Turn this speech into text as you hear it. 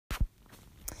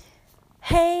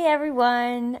Hey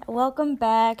everyone, welcome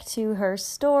back to Her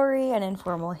Story, an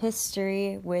Informal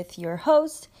History with your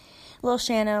host, Lil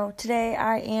Shano. Today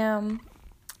I am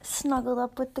snuggled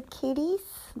up with the kitties.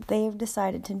 They've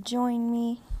decided to join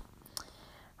me.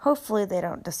 Hopefully they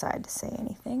don't decide to say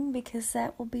anything because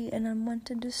that will be an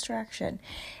unwanted distraction.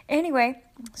 Anyway,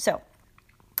 so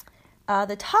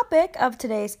the topic of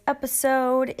today's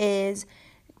episode is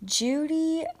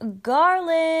Judy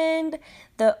Garland,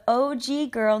 the OG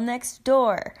girl next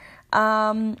door.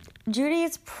 Judy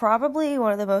is probably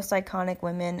one of the most iconic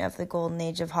women of the golden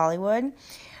age of Hollywood.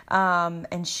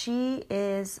 And she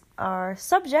is our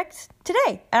subject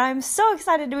today. And I'm so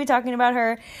excited to be talking about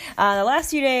her. The last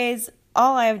few days,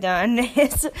 all I have done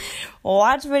is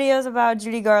watch videos about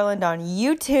Judy Garland on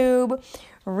YouTube,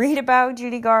 read about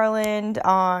Judy Garland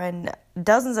on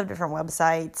dozens of different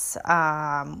websites,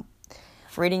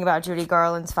 reading about Judy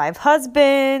Garland's 5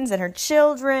 husbands and her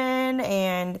children,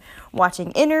 and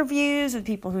watching interviews with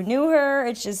people who knew her.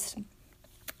 It's just,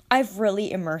 I've really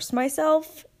immersed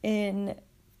myself in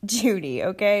Judy,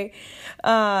 okay?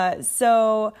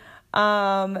 So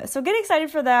get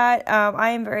excited for that.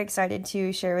 I am very excited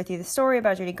to share with you the story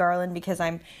about Judy Garland because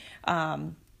I'm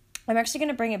actually going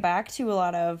to bring it back to a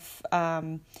lot of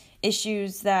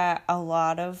issues that a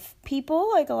lot of people,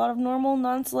 like a lot of normal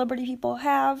non-celebrity people,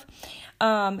 have.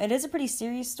 It is a pretty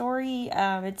serious story.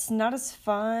 It's not as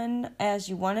fun as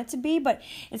you want it to be, but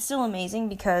it's still amazing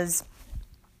because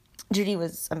Judy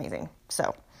was amazing.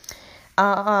 So,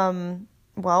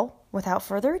 well, without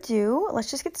further ado, let's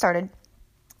just get started.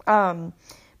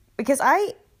 Because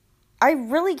I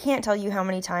really can't tell you how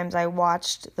many times I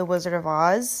watched The Wizard of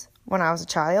Oz when I was a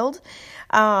child.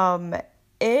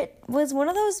 It was one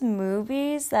of those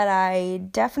movies that I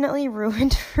definitely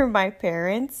ruined for my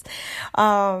parents,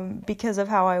 because of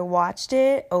how I watched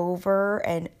it over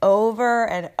and over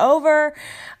and over.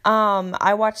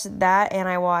 I watched that and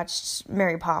I watched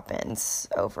Mary Poppins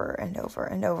over and over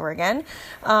and over again.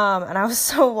 And I was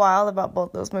so wild about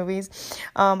both those movies.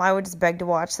 I would just beg to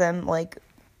watch them like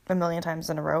a million times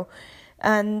in a row.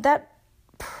 And that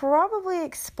probably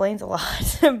explains a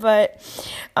lot. But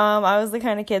I was the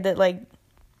kind of kid that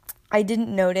I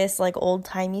didn't notice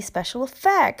old-timey special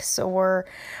effects or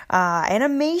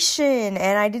animation,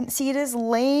 and I didn't see it as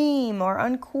lame or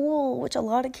uncool, which a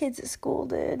lot of kids at school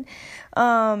did.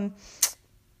 Does that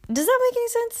make any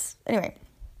sense? Anyway,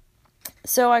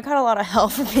 so I got a lot of hell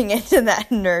for being into that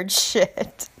nerd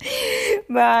shit,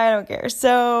 but I don't care.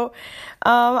 So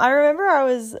I remember I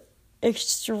was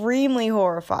extremely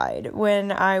horrified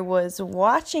when I was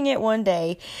watching it one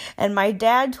day, and my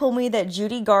dad told me that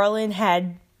Judy Garland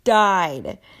had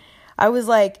died. I was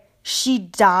like, she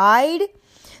died?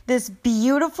 This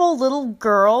beautiful little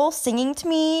girl singing to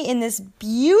me in this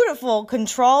beautiful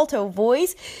contralto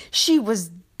voice, she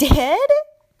was dead?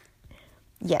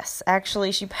 Yes,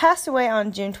 actually, she passed away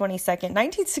on June 22nd,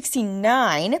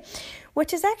 1969,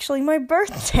 which is actually my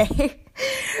birthday,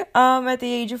 at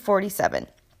the age of 47.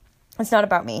 It's not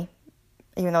about me,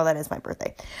 even though that is my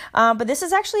birthday. But this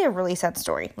is actually a really sad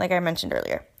story, like I mentioned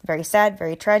earlier. Very sad,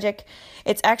 very tragic.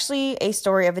 It's actually a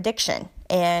story of addiction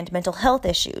and mental health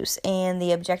issues and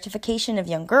the objectification of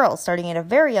young girls starting at a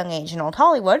very young age in old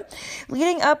Hollywood,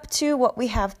 leading up to what we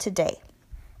have today.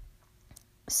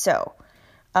 So,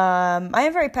 I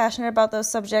am very passionate about those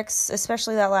subjects,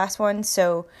 especially that last one.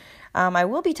 So, I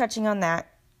will be touching on that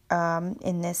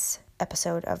in this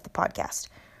episode of the podcast.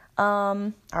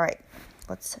 All right.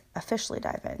 Let's officially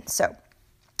dive in. So,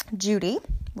 Judy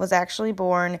was actually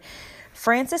born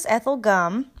Frances Ethel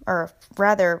Gum, Frances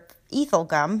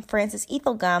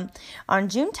Ethel Gum, on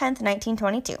June 10th,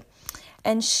 1922.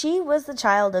 And she was the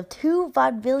child of 2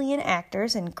 vaudevillian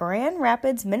actors in Grand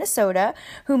Rapids, Minnesota,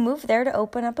 who moved there to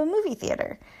open up a movie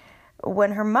theater.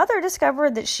 When her mother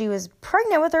discovered that she was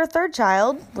pregnant with her 3rd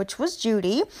child, which was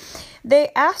Judy, they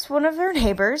asked one of their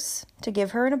neighbors to give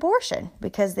her an abortion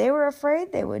because they were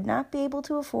afraid they would not be able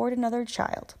to afford another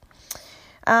child.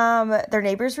 Their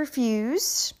neighbors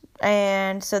refused,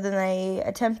 and so then they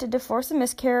attempted to force a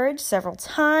miscarriage several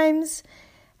times.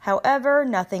 However,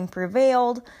 nothing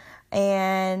prevailed,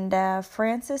 and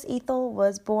Frances Ethel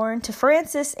was born to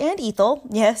Frances and Ethel.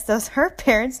 Yes, those are her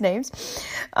parents' names.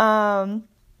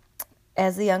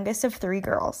 As the youngest of 3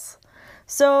 girls.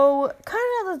 So, kind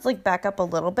of let's back up a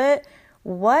little bit.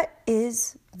 What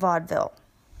is vaudeville?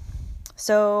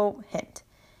 So, hint.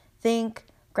 Think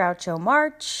Groucho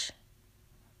Marx.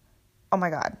 Oh my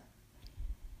God.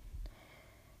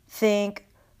 Think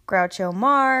Groucho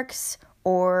Marx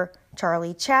or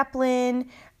Charlie Chaplin.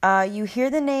 You hear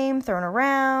the name thrown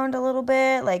around a little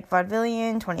bit, like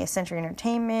vaudevillian, 20th century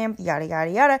entertainment, yada,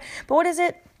 yada, yada. But what is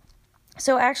it?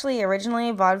 So actually,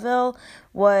 originally, vaudeville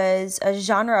was a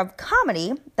genre of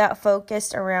comedy that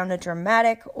focused around a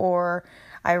dramatic or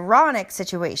ironic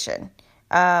situation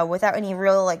without any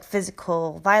real like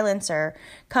physical violence or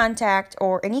contact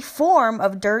or any form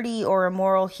of dirty or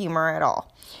immoral humor at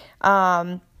all.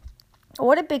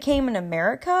 What it became in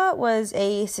America was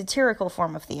a satirical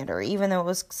form of theater, even though it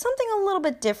was something a little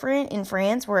bit different in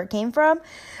France where it came from.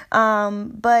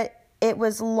 But it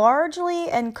was largely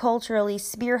and culturally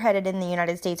spearheaded in the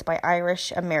United States by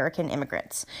Irish American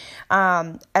immigrants,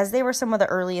 as they were some of the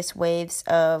earliest waves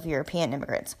of European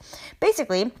immigrants.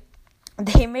 Basically,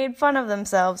 they made fun of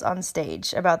themselves on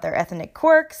stage about their ethnic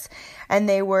quirks, and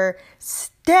they were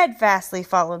steadfastly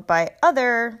followed by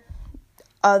othered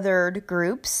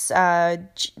groups,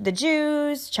 the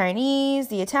Jews, Chinese,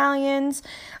 the Italians,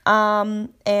 and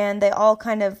they all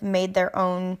kind of made their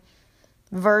own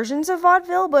versions of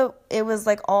vaudeville, but it was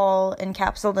like all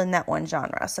encapsulated in that one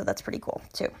genre, so that's pretty cool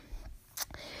too.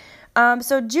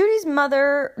 So Judy's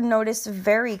mother noticed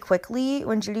very quickly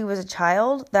when Judy was a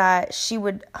child that she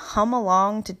would hum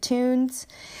along to tunes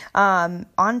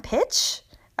on pitch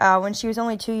when she was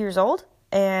only 2 years old,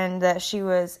 and that she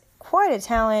was quite a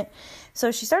talent.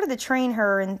 So she started to train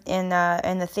her in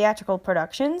the theatrical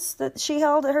productions that she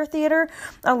held at her theater,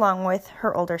 along with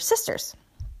her older sisters.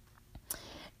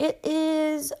 It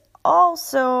is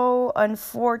also,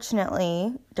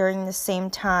 unfortunately, during the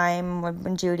same time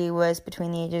when Judy was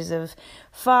between the ages of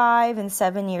 5 and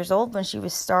 7 years old, when she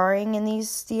was starring in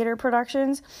these theater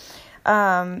productions,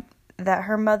 that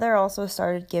her mother also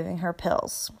started giving her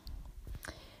pills.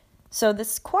 So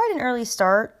this is quite an early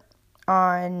start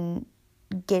on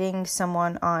getting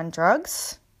someone on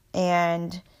drugs,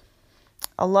 and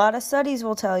a lot of studies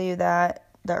will tell you that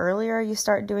the earlier you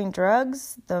start doing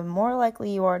drugs, the more likely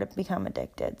you are to become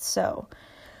addicted. So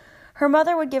her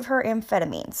mother would give her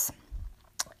amphetamines.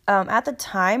 At the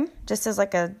time, just as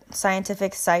like a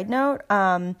scientific side note,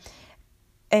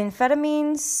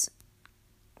 amphetamines,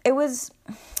 it was,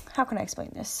 how can I explain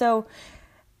this? So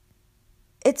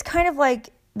it's kind of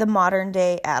like the modern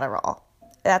day Adderall.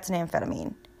 That's an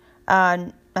amphetamine.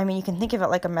 I mean, you can think of it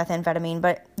like a methamphetamine,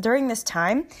 but during this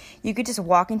time, you could just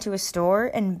walk into a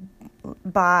store and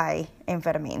buy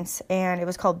amphetamines, and it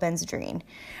was called Benzedrine.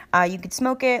 You could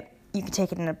smoke it, you could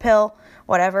take it in a pill,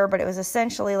 whatever, but it was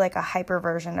essentially like a hyper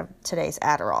version of today's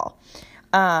Adderall.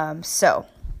 So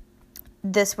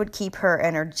this would keep her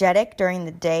energetic during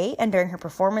the day and during her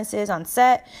performances on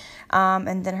set,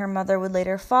 and then her mother would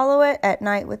later follow it at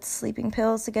night with sleeping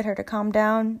pills to get her to calm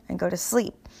down and go to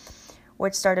sleep,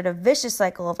 which started a vicious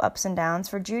cycle of ups and downs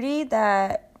for Judy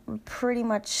that would pretty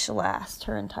much last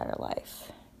her entire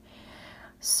life.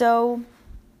 So,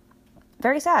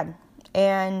 very sad.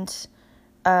 And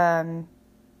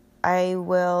I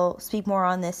will speak more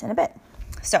on this in a bit.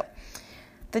 So,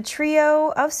 the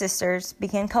trio of sisters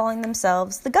began calling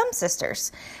themselves the Gum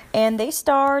Sisters, and they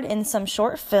starred in some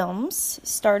short films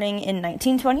starting in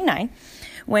 1929.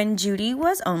 When Judy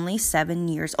was only 7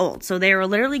 years old. So they were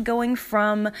literally going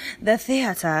from the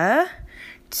theater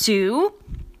to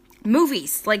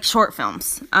movies, like short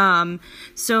films.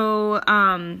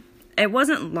 It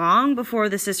wasn't long before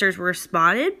the sisters were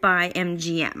spotted by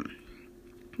MGM.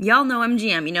 Y'all know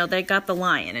MGM, you know, they got the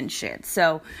lion and shit.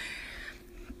 So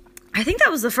I think that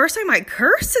was the first time I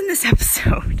cursed in this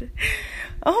episode.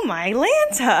 Oh my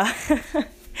Lanta.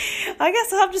 I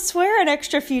guess I'll have to swear an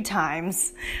extra few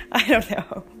times. I don't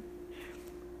know.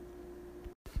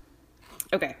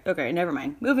 Okay, never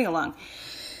mind. Moving along.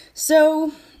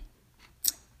 So,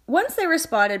 once they were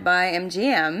spotted by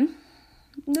MGM,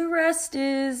 the rest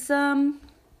is,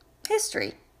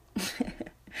 history.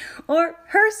 Or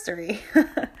herstory.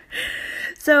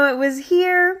 So it was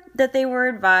here that they were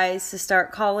advised to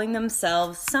start calling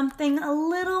themselves something a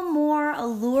little more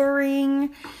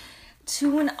alluring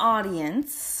to an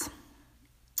audience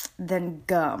than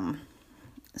gum.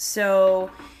 So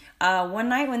one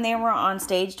night when they were on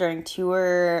stage during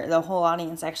tour, the whole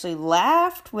audience actually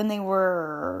laughed when they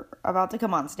were about to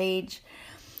come on stage.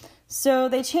 So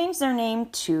they changed their name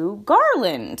to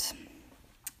Garland.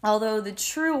 Although the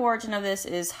true origin of this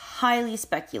is highly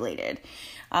speculated.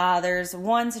 There's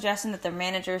one suggestion that their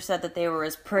manager said that they were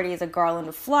as pretty as a garland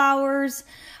of flowers.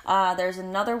 There's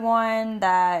another one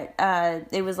that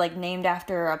it was like named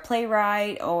after a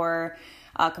playwright or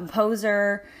a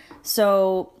composer.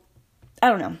 So, I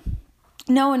don't know.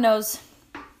 No one knows.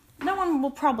 No one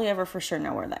will probably ever for sure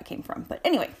know where that came from. But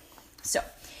anyway, so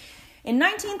in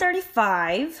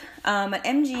 1935, an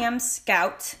MGM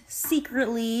scout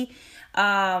secretly,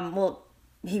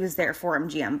 he was there for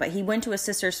MGM, but he went to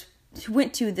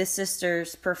the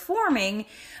sisters performing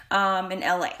in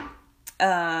LA.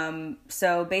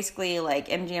 So basically, like,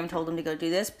 MGM told them to go do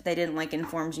this, but they didn't, like,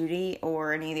 inform Judy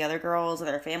or any of the other girls or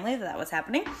their family that was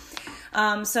happening.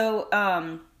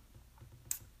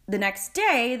 The next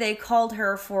day, they called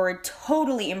her for a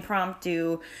totally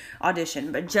impromptu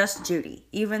audition, but just Judy,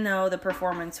 even though the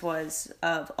performance was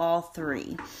of all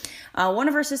three. One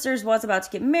of her sisters was about to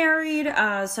get married,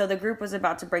 so the group was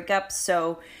about to break up,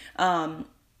 so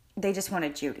they just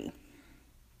wanted Judy.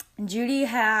 Judy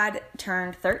had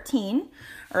turned 13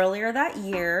 earlier that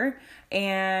year,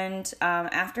 and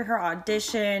after her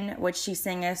audition, which she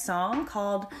sang a song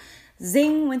called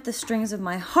Zing with the Strings of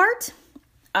My Heart,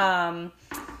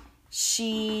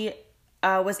 she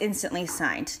was instantly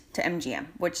signed to MGM,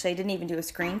 which they didn't even do a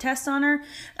screen test on her.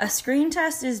 A screen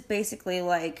test is basically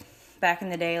like, back in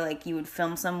the day, like, you would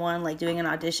film someone, like, doing an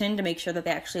audition to make sure that they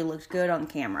actually looked good on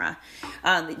camera.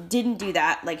 They didn't do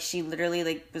that. Like, she literally,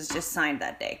 like, was just signed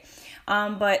that day.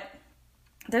 But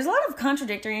there's a lot of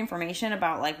contradictory information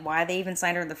about, like, why they even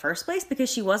signed her in the first place, because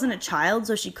she wasn't a child,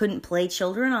 so she couldn't play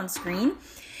children on screen.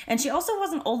 And she also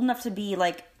wasn't old enough to be,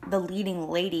 like, the leading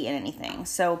lady in anything.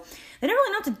 So they didn't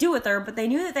really know what to do with her, but they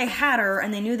knew that they had her,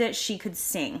 and they knew that she could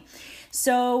sing.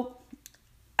 So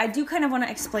I do kind of want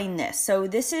to explain this. So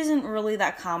this isn't really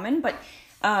that common, but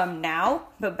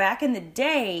but back in the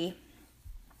day,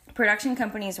 production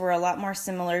companies were a lot more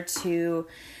similar to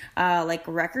like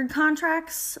record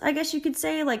contracts, I guess you could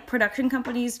say. Like, production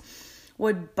companies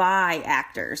would buy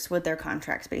actors with their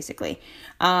contracts, basically.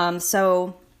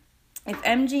 So if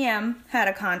MGM had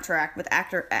a contract with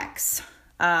actor X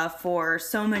for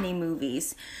so many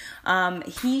movies,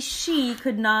 she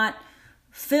could not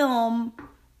film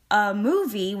a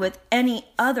movie with any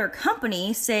other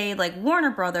company, say like Warner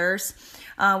Brothers,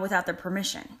 without their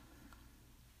permission.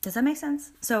 Does that make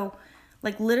sense? So,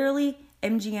 like, literally,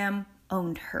 MGM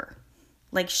owned her.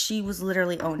 Like, she was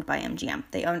literally owned by MGM.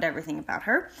 They owned everything about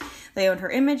her. They owned her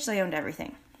image. They owned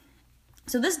everything.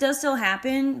 So this does still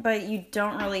happen, but you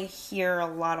don't really hear a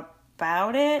lot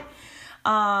about it.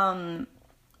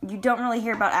 You don't really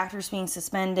hear about actors being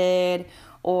suspended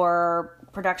or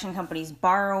production companies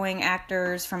borrowing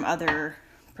actors from other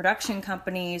production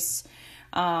companies,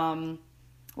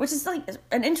 which is, like,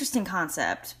 an interesting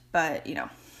concept, but, you know.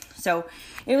 So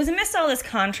it was amidst all this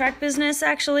contract business,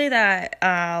 actually, that,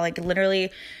 like, literally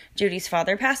Judy's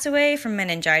father passed away from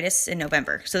meningitis in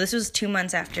November. So this was 2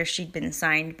 months after she'd been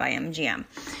signed by MGM.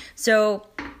 So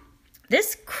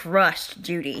this crushed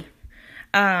Judy.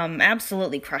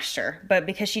 Absolutely crushed her. But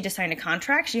because she just signed a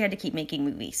contract, she had to keep making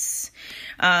movies.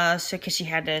 Because she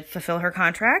had to fulfill her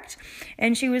contract.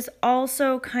 And she was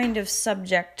also kind of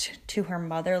subject to her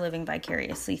mother living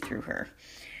vicariously through her.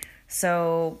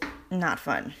 So, not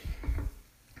fun.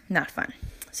 Not fun.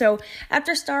 So,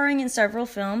 after starring in several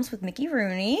films with Mickey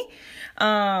Rooney,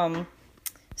 where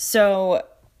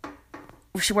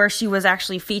she was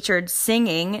actually featured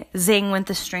singing Zing with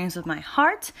the Strings of My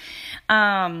Heart,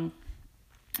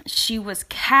 she was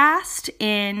cast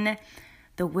in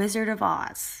The Wizard of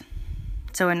Oz.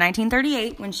 So in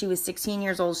 1938, when she was 16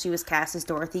 years old, she was cast as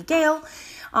Dorothy Gale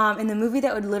in the movie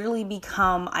that would literally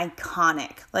become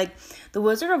iconic. Like, The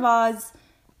Wizard of Oz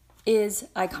is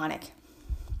iconic.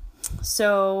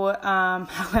 So,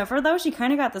 however, though, she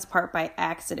kind of got this part by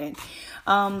accident.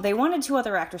 They wanted 2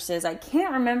 other actresses. I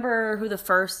can't remember who the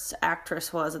first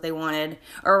actress was that they wanted,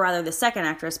 or rather the second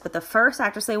actress, but the first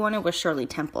actress they wanted was Shirley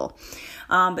Temple.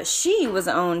 But she was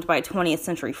owned by 20th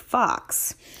Century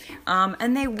Fox,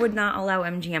 and they would not allow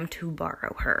MGM to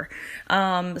borrow her.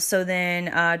 So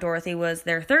then Dorothy was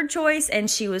their third choice, and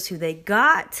she was who they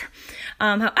got.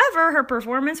 However, her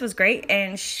performance was great,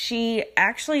 and she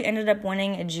actually ended up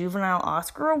winning a Juvenile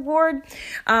Oscar Award,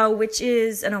 which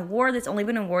is an award that's only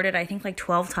been awarded, I think, like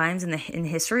 12 times in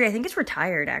history. I think it's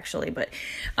retired, actually, but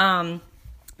so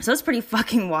it's pretty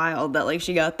fucking wild that, like,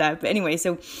 she got that. But anyway,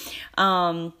 so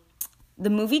the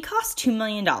movie cost $2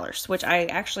 million, which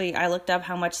I looked up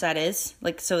how much that is.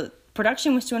 Like, so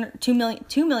production was $2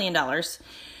 million,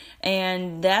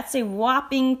 and that's a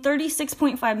whopping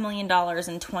 $36.5 million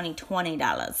in 2020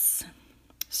 dollars.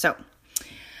 So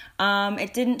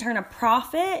it didn't turn a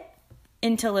profit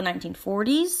until the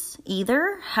 1940s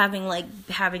either,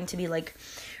 having to be like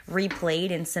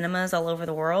replayed in cinemas all over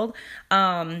the world.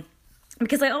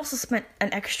 Because I also spent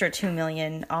an extra $2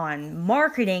 million on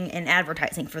marketing and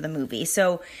advertising for the movie.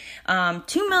 So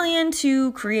 $2 million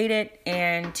to create it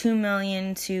and $2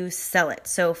 million to sell it.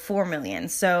 So $4 million.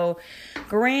 So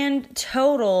grand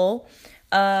total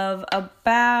of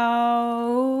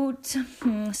about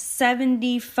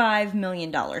 $75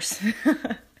 million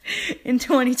in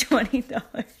 2020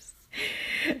 dollars.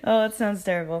 Oh, that sounds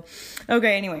terrible.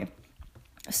 Okay, anyway.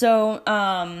 So,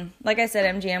 like I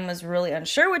said, MGM was really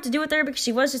unsure what to do with her because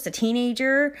she was just a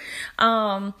teenager.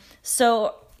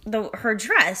 So her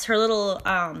dress, her little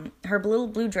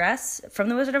blue dress from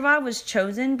The Wizard of Oz was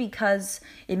chosen because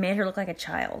it made her look like a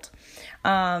child.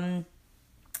 They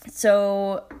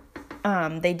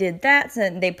did that. So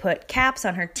they put caps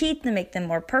on her teeth to make them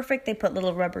more perfect. They put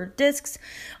little rubber discs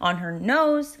on her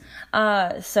nose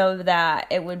so that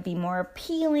it would be more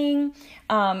appealing.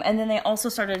 And then they also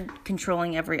started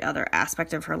controlling every other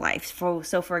aspect of her life.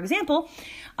 So for example,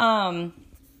 for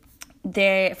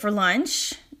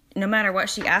lunch, no matter what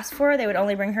she asked for, they would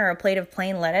only bring her a plate of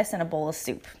plain lettuce and a bowl of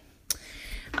soup.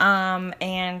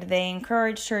 And they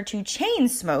encouraged her to chain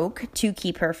smoke to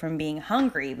keep her from being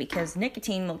hungry because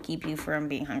nicotine will keep you from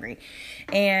being hungry.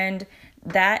 And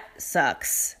that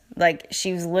sucks. Like,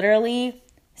 she was literally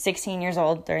 16 years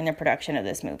old during the production of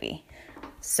this movie.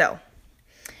 So,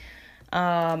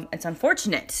 it's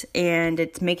unfortunate and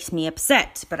it makes me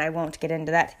upset, but I won't get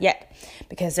into that yet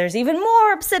because there's even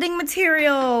more upsetting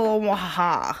material.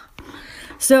 Wahaha.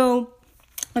 So,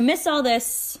 amidst all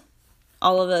this,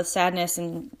 all of the sadness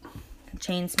and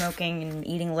chain smoking and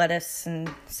eating lettuce and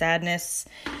sadness,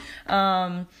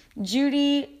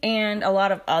 Judy and a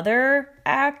lot of other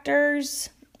actors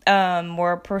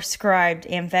were prescribed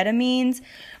amphetamines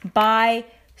by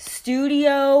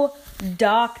studio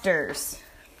doctors.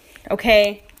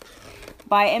 Okay?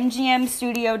 By MGM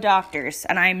studio doctors.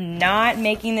 And I'm not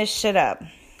making this shit up.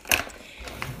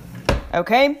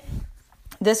 Okay?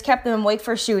 This kept them awake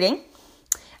for shooting.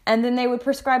 And then they would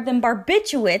prescribe them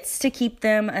barbiturates to keep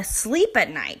them asleep at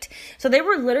night. So they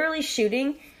were literally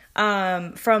shooting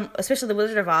from, especially The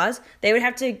Wizard of Oz. They would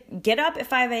have to get up at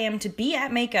 5 a.m. to be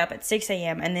at makeup at 6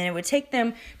 a.m. And then it would take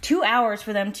them 2 hours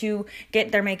for them to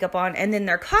get their makeup on and then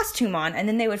their costume on. And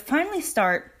then they would finally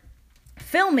start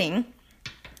filming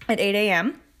at 8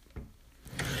 a.m.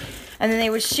 And then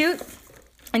they would shoot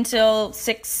until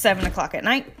 6, 7 o'clock at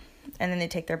night. And then they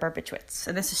take their barbiturates.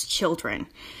 And this is children.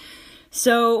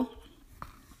 So,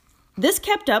 this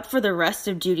kept up for the rest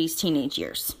of Judy's teenage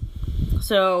years.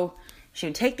 So, she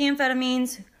would take the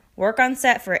amphetamines, work on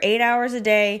set for 8 hours a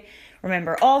day,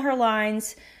 remember all her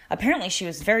lines. Apparently, she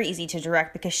was very easy to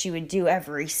direct because she would do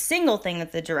every single thing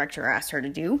that the director asked her to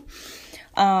do.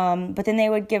 But then they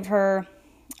would give her,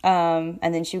 and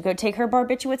then she would go take her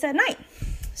barbiturates at night.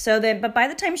 But by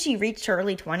the time she reached her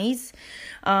early 20s,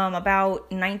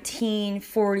 about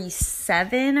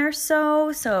 1947 or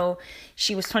so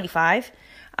she was 25,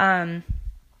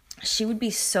 she would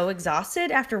be so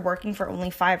exhausted after working for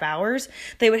only 5 hours.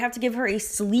 They would have to give her a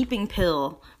sleeping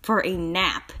pill for a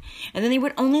nap. And then they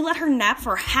would only let her nap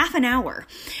for half an hour.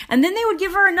 And then they would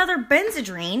give her another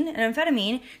Benzedrine, an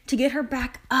amphetamine, to get her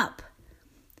back up.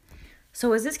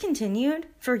 So as this continued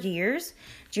for years,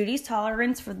 Judy's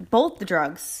tolerance for both the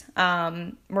drugs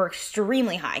were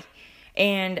extremely high.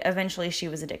 And eventually she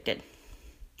was addicted.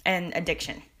 And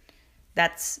addiction.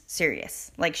 That's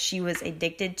serious. Like, she was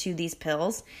addicted to these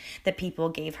pills that people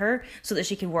gave her so that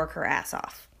she could work her ass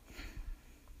off.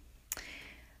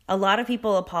 A lot of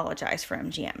people apologize for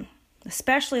MGM.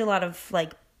 Especially a lot of,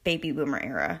 like, baby boomer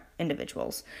era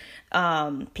individuals.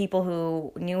 People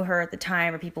who knew her at the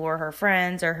time, or people who were her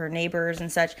friends or her neighbors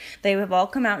and such. They have all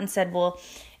come out and said, well,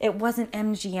 it wasn't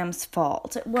MGM's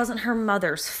fault. It wasn't her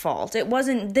mother's fault. It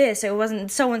wasn't this. It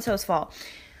wasn't so-and-so's fault.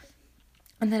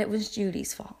 And that it was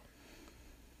Judy's fault.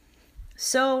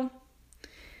 So,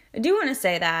 I do want to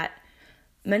say that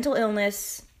mental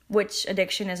illness, which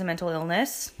addiction is a mental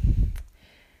illness,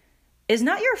 is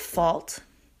not your fault,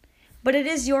 but it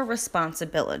is your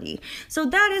responsibility. So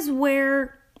that is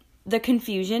where the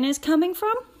confusion is coming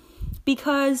from,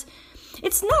 because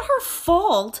it's not her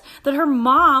fault that her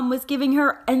mom was giving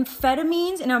her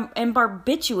amphetamines and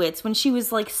barbiturates when she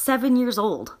was like 7 years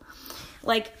old.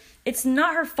 Like, it's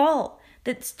not her fault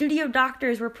that studio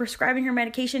doctors were prescribing her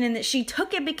medication and that she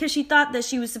took it because she thought that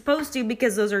she was supposed to,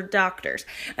 because those are doctors.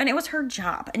 And it was her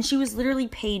job, and she was literally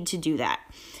paid to do that.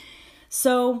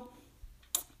 So,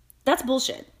 that's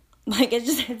bullshit. Like,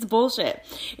 it's bullshit.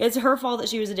 It's her fault that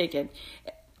she was addicted.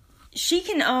 She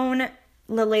can own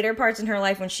the later parts in her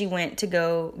life when she went to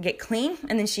go get clean,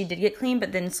 and then she did get clean,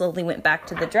 but then slowly went back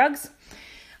to the drugs.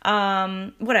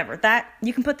 Whatever. That,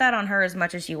 you can put that on her as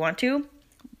much as you want to.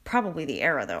 Probably the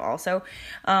era, though, also.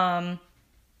 I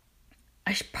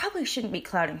probably shouldn't be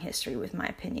clouding history with my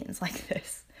opinions like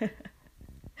this.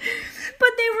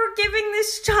 But they were giving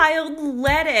this child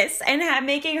lettuce and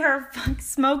making her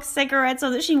smoke cigarettes so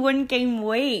that she wouldn't gain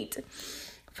weight.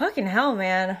 Fucking hell,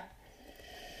 man.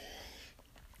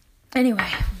 Anyway,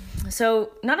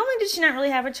 so not only did she not really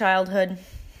have a childhood,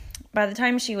 by the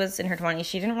time she was in her 20s,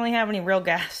 she didn't really have any real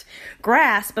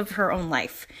grasp of her own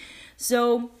life.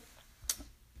 So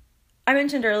I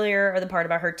mentioned earlier the part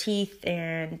about her teeth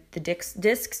and the dicks, the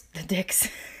dicks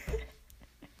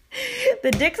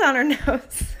on her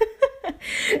nose,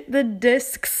 the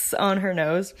discs on her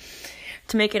nose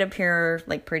to make it appear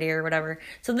like pretty or whatever.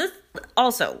 So this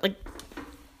also, like,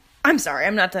 I'm sorry,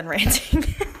 I'm not done ranting.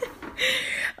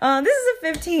 This is a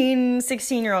 15,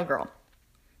 16-year-old girl.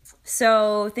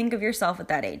 So think of yourself at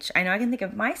that age. I know I can think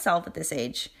of myself at this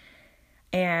age.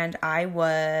 And I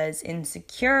was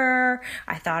insecure.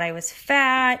 I thought I was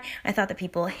fat. I thought that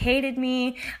people hated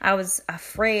me. I was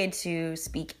afraid to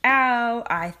speak out.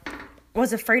 I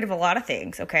was afraid of a lot of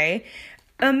things, okay?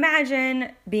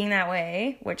 Imagine being that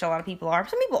way, which a lot of people are.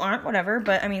 Some people aren't, whatever,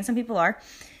 but I mean, some people are.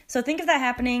 So think of that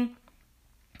happening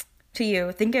to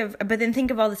you. But then think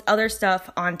of all this other stuff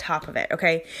on top of it,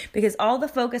 okay? Because all the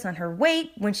focus on her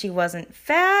weight when she wasn't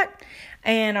fat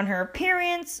and on her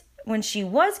appearance when she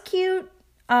was cute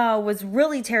was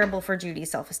really terrible for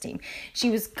Judy's self-esteem. She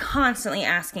was constantly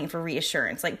asking for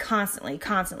reassurance, like constantly.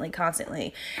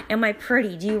 Am I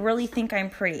pretty? Do you really think I'm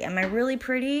pretty? Am I really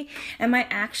pretty? Am I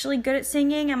actually good at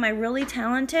singing? Am I really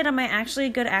talented? Am I actually a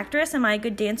good actress? Am I a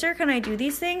good dancer? Can I do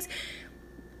these things?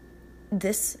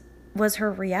 This was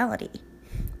her reality.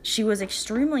 She was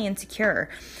extremely insecure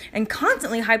and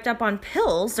constantly hyped up on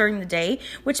pills during the day,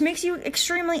 which makes you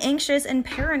extremely anxious and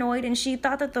paranoid, and she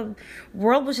thought that the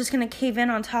world was just going to cave in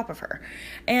on top of her.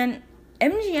 And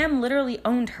MGM literally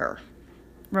owned her.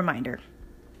 Reminder.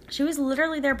 She was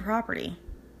literally their property.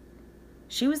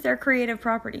 She was their creative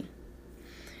property.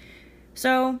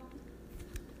 So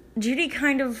Judy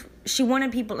she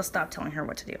wanted people to stop telling her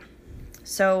what to do.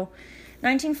 So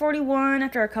 1941,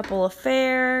 after a couple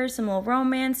affairs, some little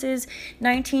romances,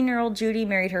 19-year-old Judy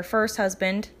married her first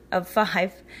husband of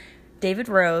 5, David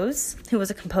Rose, who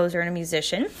was a composer and a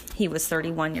musician. He was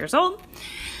 31 years old.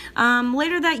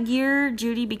 Later that year,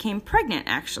 Judy became pregnant,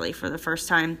 actually, for the first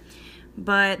time.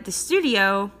 But the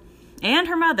studio and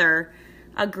her mother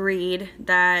agreed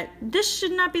that this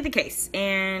should not be the case.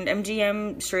 And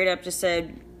MGM straight up just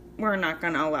said, we're not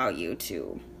going to allow you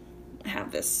to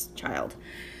have this child.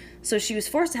 So she was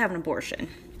forced to have an abortion.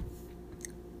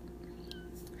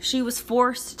 She was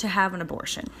forced to have an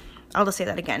abortion. I'll just say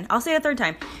that again. I'll say it a third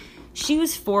time. She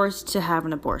was forced to have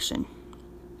an abortion.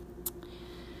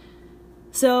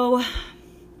 So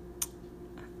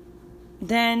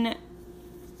then,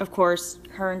 of course,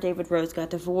 her and David Rose got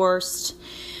divorced.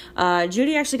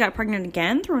 Judy actually got pregnant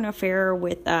again through an affair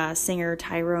with singer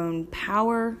Tyrone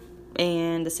Power,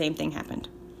 and the same thing happened.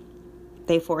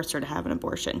 They forced her to have an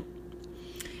abortion.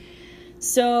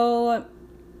 So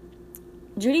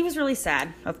Judy was really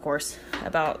sad, of course,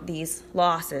 about these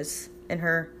losses in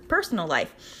her personal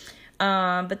life.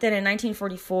 But then in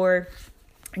 1944,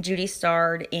 Judy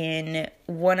starred in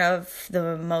one of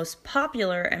the most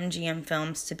popular MGM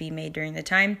films to be made during the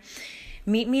time,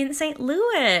 Meet Me in St.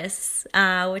 Louis,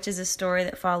 which is a story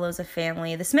that follows a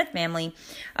family, the Smith family,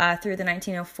 through the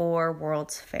 1904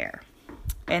 World's Fair.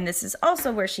 And this is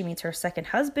also where she meets her second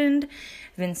husband,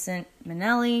 Vincent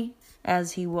Minnelli,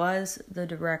 as he was the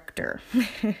director.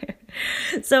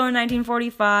 So in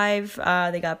 1945,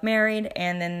 they got married,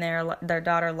 and then their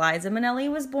daughter Liza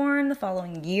Minnelli was born the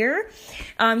following year.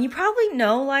 You probably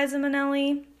know Liza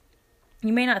Minnelli.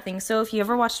 You may not think so. If you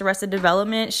ever watched Arrested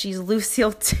Development, she's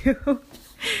Lucille too.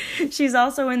 She's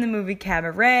also in the movie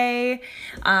Cabaret.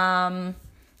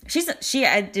 She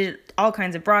did all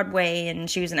kinds of Broadway, and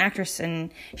she was an actress,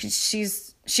 and she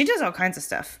does all kinds of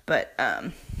stuff. But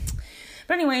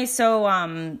anyway, so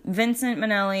Vincent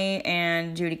Minnelli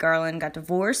and Judy Garland got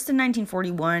divorced in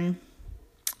 1941.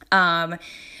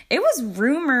 It was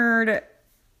rumored,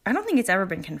 I don't think it's ever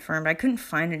been confirmed. I couldn't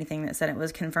find anything that said it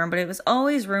was confirmed, but it was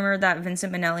always rumored that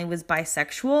Vincent Minnelli was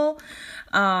bisexual.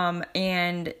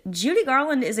 And Judy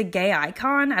Garland is a gay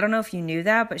icon. I don't know if you knew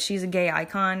that, but she's a gay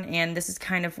icon, and this is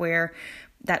kind of where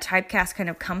that typecast kind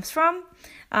of comes from,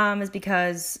 is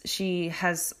because she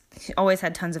always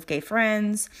had tons of gay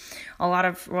friends.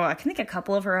 I think a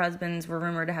couple of her husbands were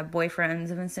rumored to have boyfriends.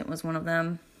 Vincent was one of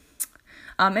them.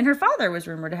 And her father was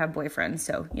rumored to have boyfriends,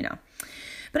 so, you know.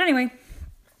 But anyway,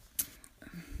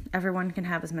 everyone can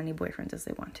have as many boyfriends as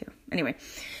they want to. Anyway,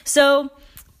 so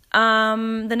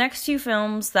the next few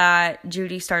films that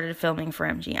Judy started filming for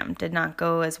MGM did not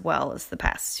go as well as the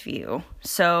past few.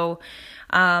 So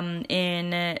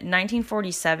in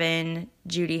 1947,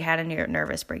 Judy had a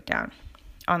nervous breakdown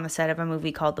on the set of a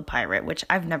movie called The Pirate, which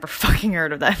I've never fucking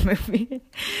heard of that movie.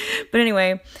 But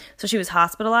anyway, so she was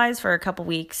hospitalized for a couple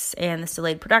weeks, and this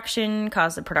delayed production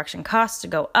caused the production costs to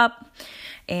go up,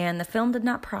 and the film did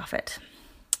not profit.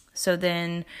 So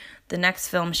then the next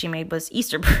film she made was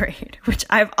Easter Parade, which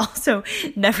I've also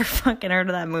never fucking heard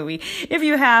of that movie. If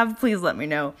you have, please let me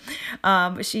know.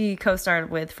 She co-starred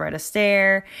with Fred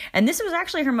Astaire, and this was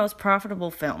actually her most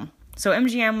profitable film. So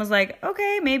MGM was like,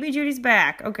 okay, maybe Judy's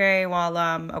back. Okay, well,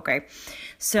 okay.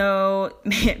 So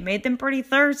it made them pretty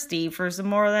thirsty for some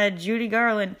more of that Judy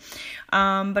Garland.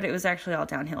 But it was actually all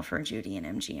downhill for Judy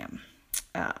and MGM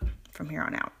from here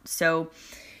on out. So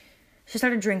she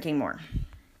started drinking more.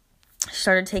 She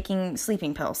started taking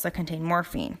sleeping pills that contained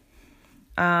morphine.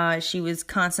 She was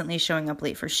constantly showing up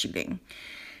late for shooting.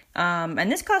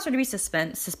 And this caused her to be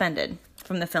suspended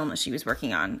from the film that she was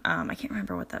working on. I can't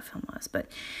remember what that film was, but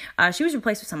she was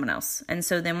replaced with someone else. And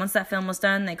so then once that film was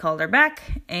done, they called her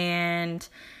back, and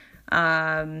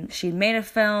she'd made a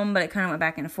film, but it kind of went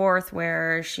back and forth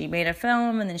where she made a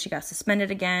film and then she got suspended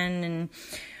again, and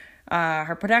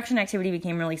her production activity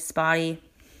became really spotty,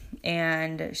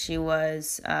 and she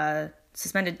was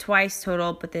suspended twice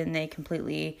total, but then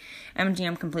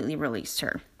MGM completely released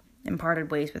her and parted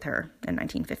ways with her in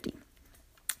 1950.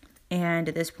 And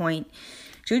at this point,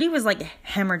 Judy was like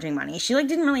hemorrhaging money. She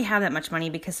didn't really have that much money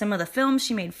because some of the films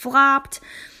she made flopped.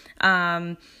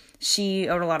 She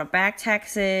owed a lot of back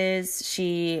taxes.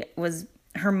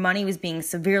 Her money was being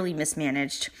severely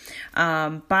mismanaged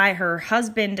by her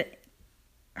husband,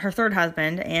 her third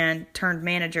husband, and turned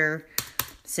manager,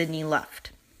 Sidney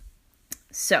Luft.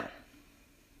 So,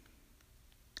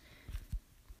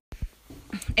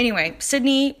 anyway,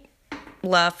 Sidney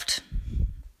Luft,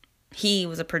 he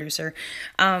was a producer.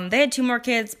 They had 2 more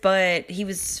kids, but he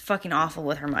was fucking awful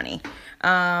with her money.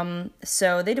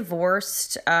 So they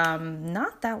divorced,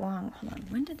 not that long. Hold on.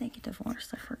 When did they get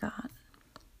divorced? I forgot.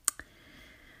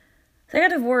 They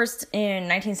got divorced in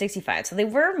 1965. So they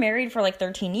were married for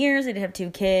 13 years. They did have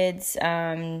 2 kids,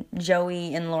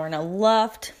 Joey and Lorna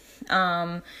Luft.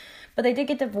 But they did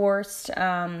get divorced.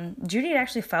 Judy had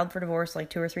actually filed for divorce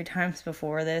 2 or 3 times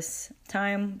before this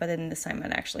time, but then this time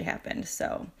it actually happened.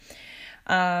 So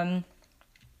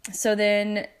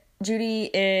then Judy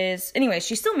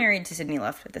she's still married to Sidney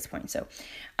Luft at this point. So,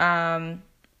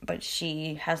 but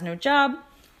she has no job.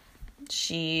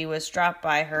 She was dropped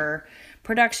by her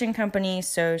production company.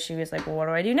 So she was like, well, what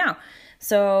do I do now?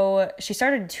 So she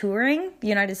started touring the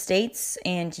United States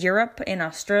and Europe and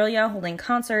Australia, holding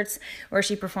concerts where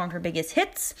she performed her biggest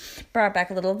hits, brought back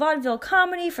a little vaudeville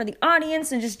comedy for the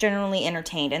audience, and just generally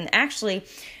entertained. And actually,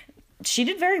 she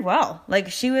did very well.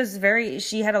 She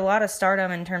had a lot of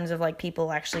stardom in terms of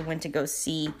people actually went to go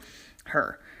see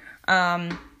her.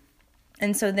 And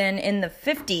so then in the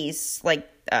 50s,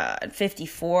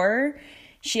 54,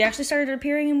 she actually started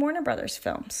appearing in Warner Brothers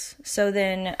films. So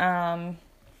then,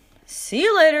 see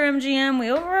you later, MGM.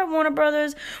 We over at Warner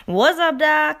Brothers. What's up,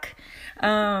 Doc?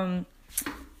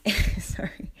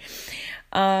 Sorry.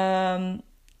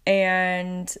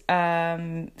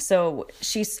 So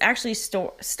she's actually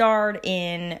starred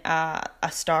in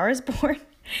A Star Is Born,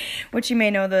 which you may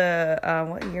know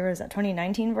what year is that?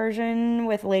 2019 version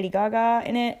with Lady Gaga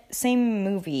in it. Same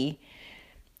movie,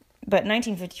 but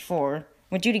 1954.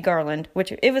 With Judy Garland,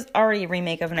 which it was already a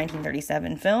remake of a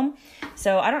 1937 film.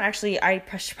 So I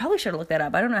probably should have looked that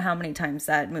up. I don't know how many times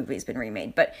that movie's been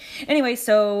remade. But anyway,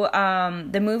 so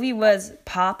the movie was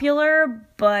popular,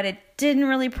 but it didn't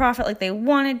really profit like they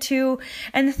wanted to.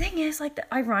 And the thing is,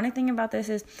 the ironic thing about this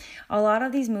is a lot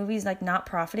of these movies, not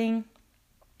profiting,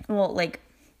 well,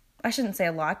 I shouldn't say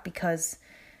a lot, because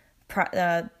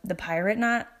the pirate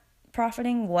not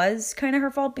profiting was kind of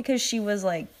her fault, because she was,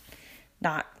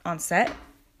 not on set,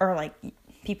 or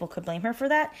people could blame her for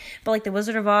that. But The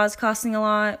Wizard of Oz costing a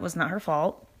lot was not her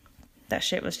fault. That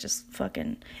shit was just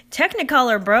fucking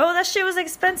Technicolor, bro. That shit was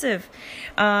expensive.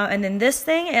 And then this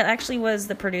thing, it actually was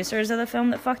the producers of the film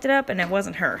that fucked it up, and it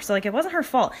wasn't her. So it wasn't her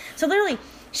fault. So literally,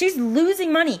 she's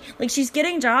losing money. She's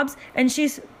getting jobs and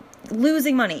she's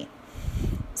losing money.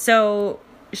 So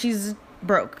she's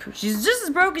broke. She's just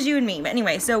as broke as you and me. But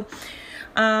anyway, so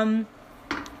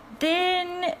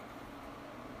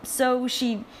So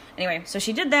she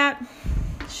did that.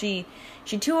 She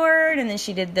toured, and then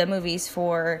she did the movies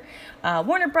for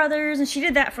Warner Brothers, and she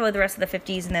did that for the rest of the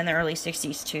 50s and then the early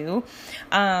 60s too.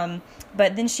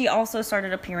 But then she also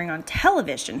started appearing on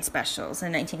television specials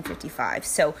in 1955.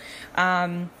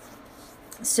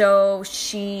 So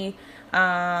she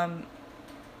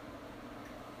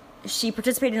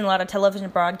participated in a lot of television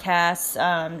broadcasts,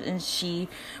 and she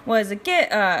was a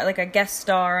guest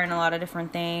star in a lot of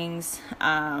different things.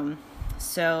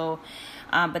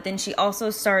 But then she also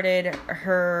started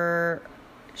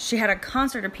she had a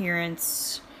concert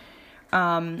appearance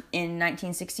in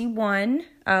 1961,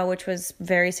 which was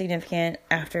very significant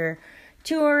after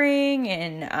touring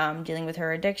and dealing with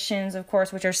her addictions, of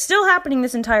course, which are still happening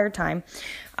this entire time.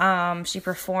 She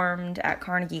performed at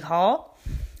Carnegie Hall,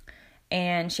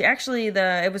 and she actually,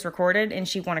 it was recorded, and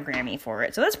she won a Grammy for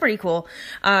it. So that's pretty cool.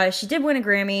 She did win a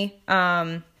Grammy.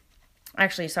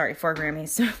 Actually, sorry, 4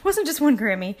 Grammys. It wasn't just 1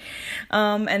 Grammy.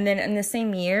 And then in the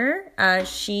same year,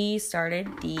 she started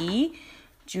the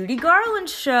Judy Garland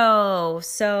show.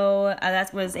 So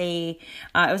that was it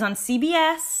was on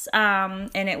CBS,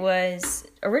 and it was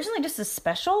originally just a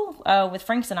special with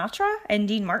Frank Sinatra and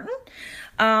Dean Martin,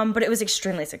 but it was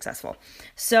extremely successful.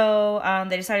 So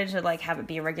they decided to like have it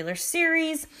be a regular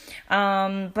series,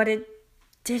 but it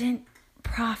didn't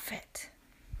profit.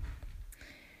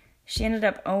 She ended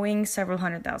up owing several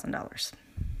 $100,000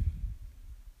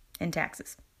 in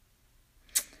taxes.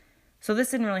 So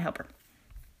this didn't really help her.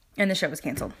 And the show was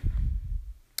canceled.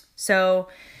 So,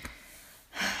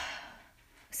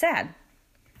 sad.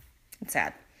 It's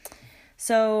sad.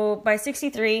 So, by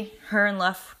 63, her and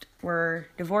Luft were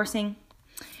divorcing.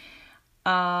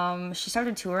 She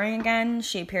started touring again.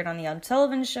 She appeared on The Ed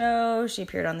Sullivan Show. She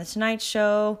appeared on The Tonight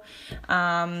Show.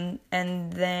 And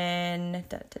then,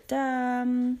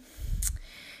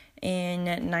 in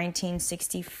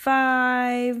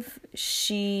 1965,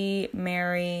 she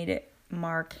married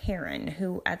Mark Herron,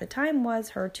 who at the time was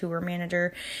her tour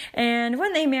manager. And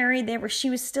when they married, she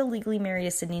was still legally married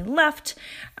to Sydney Luft.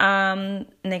 And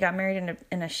they got married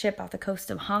in a ship off the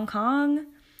coast of Hong Kong.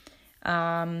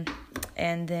 And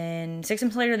then 6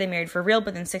 months later, they married for real.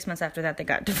 But then 6 months after that, they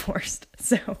got divorced.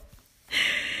 So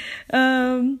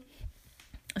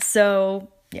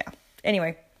yeah.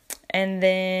 Anyway. And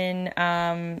then,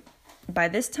 by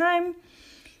this time,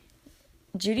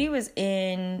 Judy was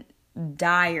in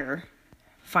dire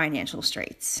financial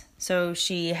straits. So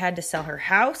she had to sell her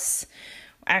house,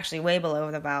 actually way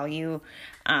below the value.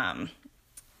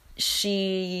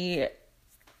 She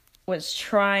was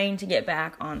trying to get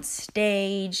back on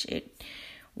stage. It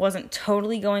wasn't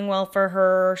totally going well for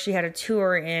her. She had a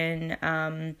tour in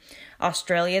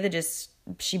Australia that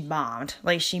she bombed.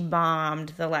 Like, she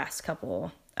bombed the last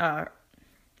couple.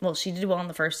 Well, she did well in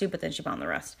the first 2, but then she bombed the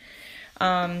rest.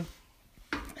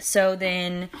 So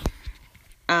then,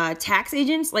 tax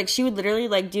agents, like, she would literally,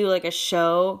 like, do, like, a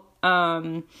show,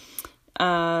 I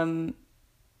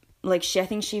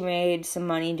think she made some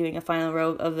money doing a final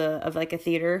row of a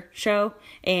theater show,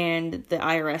 and the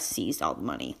IRS seized all the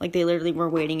money. Like, they literally were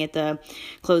waiting at the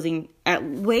closing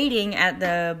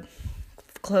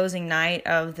night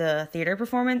of the theater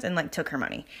performance and, like, took her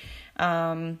money.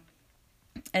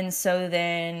 And so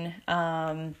then,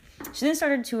 she then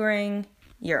started touring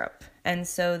Europe. And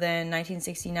so then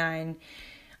 1969,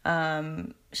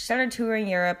 she started touring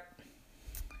Europe,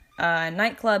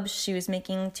 nightclubs. She was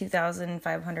making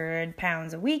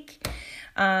 £2,500 a week.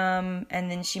 And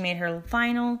then she made her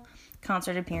final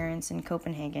concert appearance in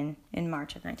Copenhagen in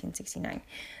March of 1969.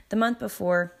 The month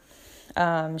before,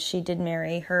 she did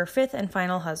marry her 5th and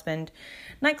final husband,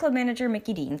 nightclub manager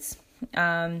Mickey Deans.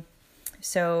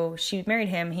 So she married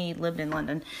him. He lived in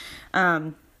London.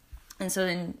 And so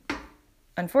then,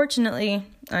 unfortunately,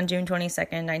 on June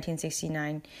 22nd,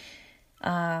 1969,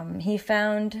 he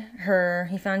found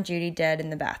Judy dead in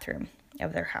the bathroom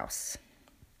of their house.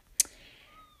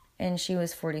 And she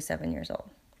was 47 years old.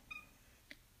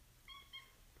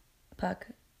 Puck,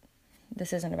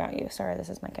 this isn't about you. Sorry, this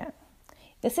is my cat.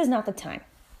 This is not the time.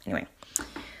 Anyway,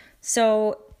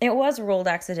 so it was ruled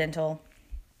accidental.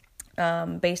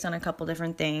 Based on a couple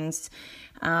different things,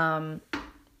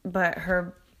 but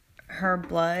her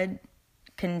blood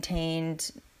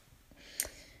contained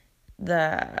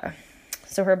the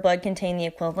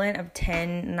equivalent of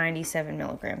 10 97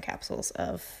 milligram capsules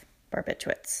of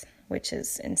barbiturates, which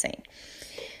is insane.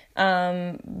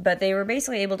 But they were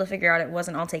basically able to figure out it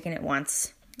wasn't all taken at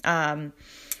once.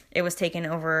 It was taken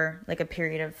over like a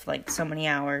period of like so many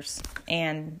hours,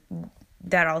 and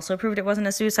that also proved it wasn't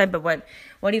a suicide. But what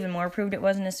even more proved it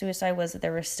wasn't a suicide was that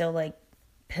there were still like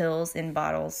pills in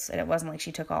bottles, and it wasn't like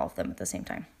she took all of them at the same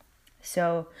time.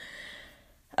 So,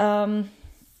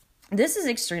 this is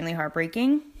extremely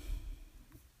heartbreaking.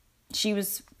 She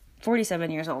was 47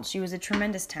 years old. She was a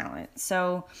tremendous talent.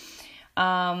 So,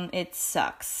 it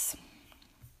sucks.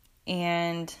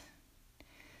 And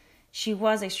she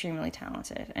was extremely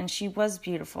talented, and she was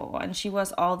beautiful, and she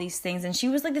was all these things. And she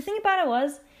was like, the thing about it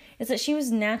is that she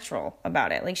was natural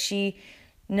about it. Like, she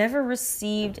never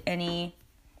received any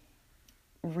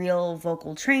real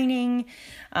vocal training.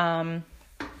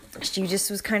 She just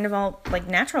was kind of all like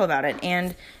natural about it.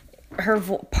 And her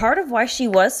part of why she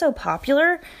was so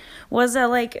popular was that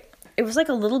like it was like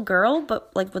a little girl, but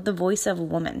like with the voice of a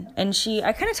woman. And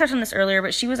I kind of touched on this earlier,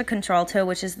 but she was a contralto,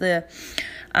 which is the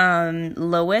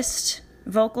lowest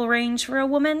vocal range for a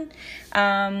woman.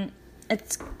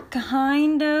 It's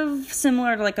kind of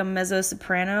similar to like a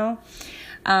mezzo-soprano,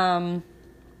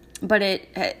 but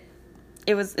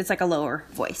it's like a lower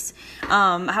voice.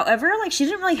 However, like she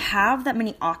didn't really have that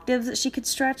many octaves that she could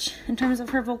stretch in terms of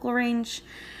her vocal range.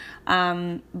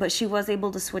 But she was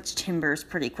able to switch timbres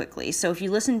pretty quickly. So if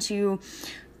you listen to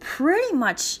pretty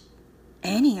much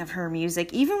any of her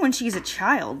music, even when she's a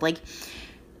child, like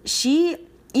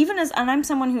and I'm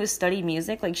someone who has studied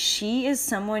music, like she is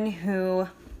someone who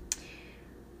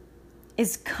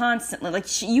is constantly,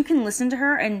 like you can listen to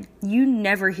her and you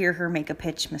never hear her make a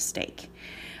pitch mistake.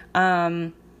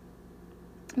 But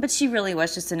she really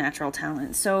was just a natural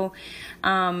talent. So,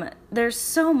 there's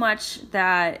so much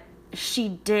that she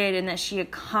did and that she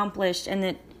accomplished and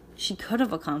that she could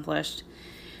have accomplished,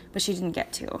 but she didn't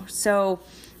get to. So,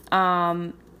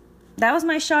 that was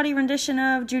my shoddy rendition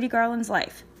of Judy Garland's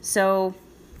life. So,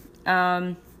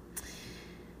 like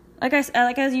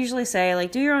I usually say,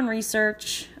 like, do your own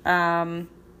research,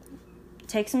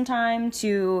 take some time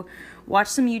to watch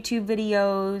some YouTube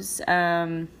videos,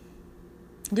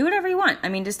 do whatever you want. I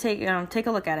mean, just take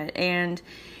a look at it. And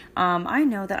I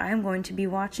know that I'm going to be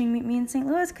watching Meet Me in St.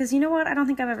 Louis because you know what? I don't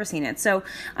think I've ever seen it. So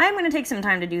I'm going to take some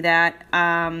time to do that.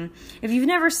 If you've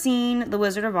never seen The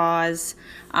Wizard of Oz,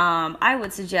 I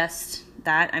would suggest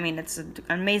that. I mean, it's an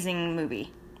amazing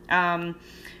movie.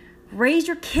 Raise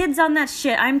your kids on that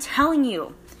shit. I'm telling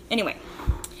you. Anyway,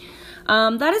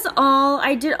 that is all.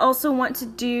 I did also want to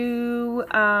do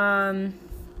a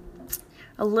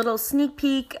little sneak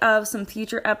peek of some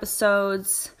future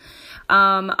episodes.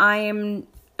 I am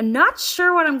not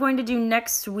sure what I'm going to do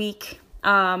next week,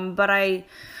 but I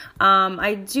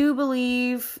do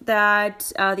believe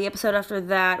that the episode after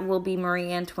that will be Marie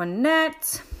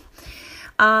Antoinette.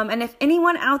 And if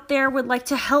anyone out there would like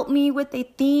to help me with a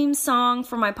theme song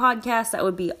for my podcast, that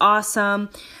would be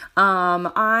awesome.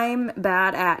 I'm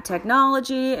bad at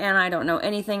technology and I don't know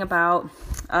anything about,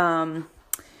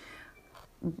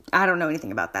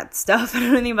 that stuff. I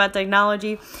don't know anything about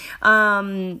technology.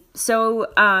 So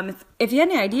if you have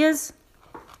any ideas,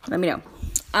 let me know.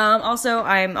 Also,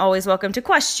 I'm always welcome to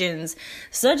questions,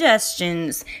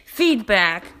 suggestions,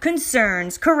 feedback,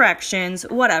 concerns, corrections,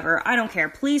 whatever. I don't care.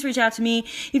 Please reach out to me.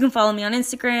 You can follow me on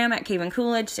Instagram at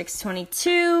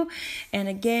CavenCoolidge622. And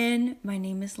again, my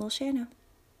name is Lil Shanna.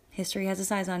 History has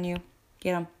its eyes on you.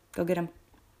 Get 'em. Go get 'em.